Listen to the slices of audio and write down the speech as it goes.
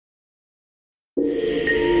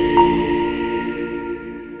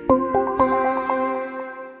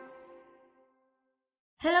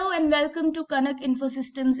welcome to Kanak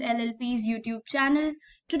Infosystems LLP's YouTube channel.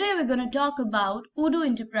 Today we're going to talk about Odoo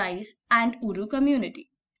Enterprise and Odoo Community.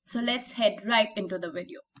 So let's head right into the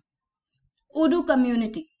video. Odoo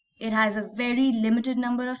Community. It has a very limited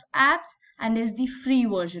number of apps and is the free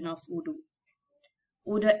version of Odoo.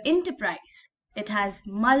 Odoo Enterprise. It has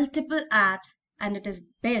multiple apps and it is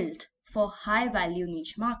built for high-value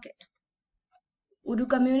niche market. Odoo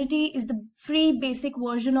Community is the free basic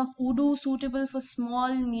version of Odoo suitable for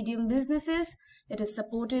small medium businesses. It is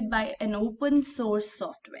supported by an open source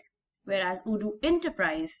software, whereas Odoo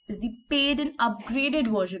Enterprise is the paid and upgraded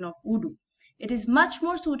version of Odoo. It is much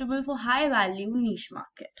more suitable for high value niche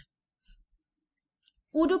market.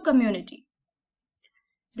 Odoo Community.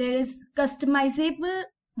 There is customizable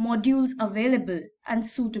modules available and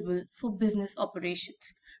suitable for business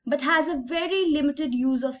operations, but has a very limited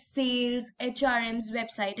use of sales, HRMs,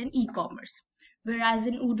 website and e-commerce. Whereas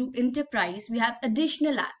in Odoo Enterprise, we have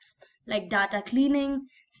additional apps like data cleaning,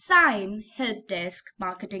 sign, help desk,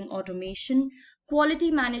 marketing automation, quality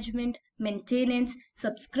management, maintenance,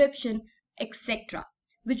 subscription, etc.,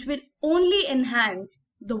 which will only enhance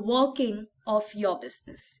the working of your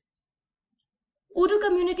business. Odoo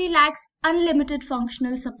Community lacks unlimited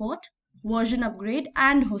functional support, version upgrade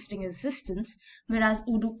and hosting assistance, whereas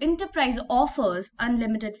Odoo Enterprise offers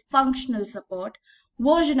unlimited functional support,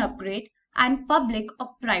 version upgrade and public or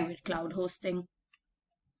private cloud hosting.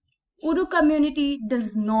 Odoo Community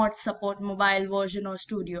does not support mobile version or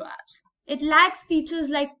studio apps. It lacks features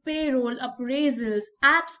like payroll, appraisals,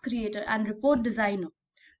 apps creator and report designer,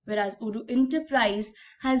 whereas Odoo Enterprise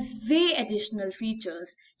has way additional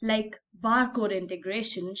features like barcode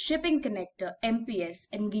integration, shipping connector, MPS,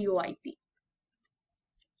 and VoIP.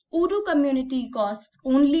 Odoo Community costs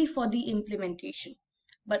only for the implementation,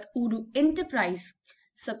 but Odoo Enterprise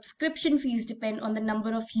subscription fees depend on the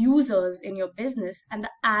number of users in your business and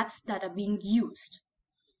the apps that are being used.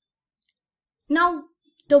 Now,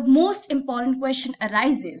 the most important question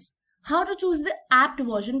arises: how to choose the apt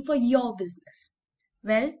version for your business?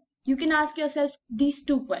 Well, you can ask yourself these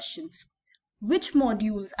two questions. Which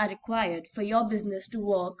modules are required for your business to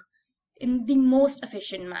work in the most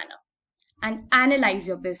efficient manner? And analyze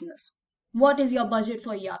your business. What is your budget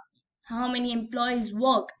for ERP? How many employees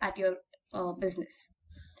work at your business?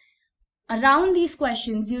 Around these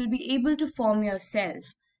questions, you'll be able to form yourself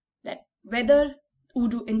that whether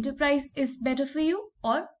Odoo Enterprise is better for you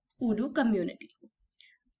or Odoo Community.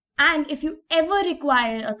 And if you ever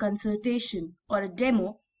require a consultation or a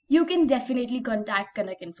demo, you can definitely contact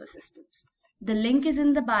Kanak Infosystems. The link is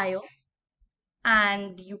in the bio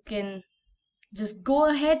and you can just go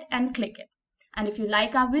ahead and click it. And if you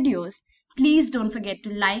like our videos, please don't forget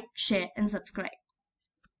to like, share and subscribe.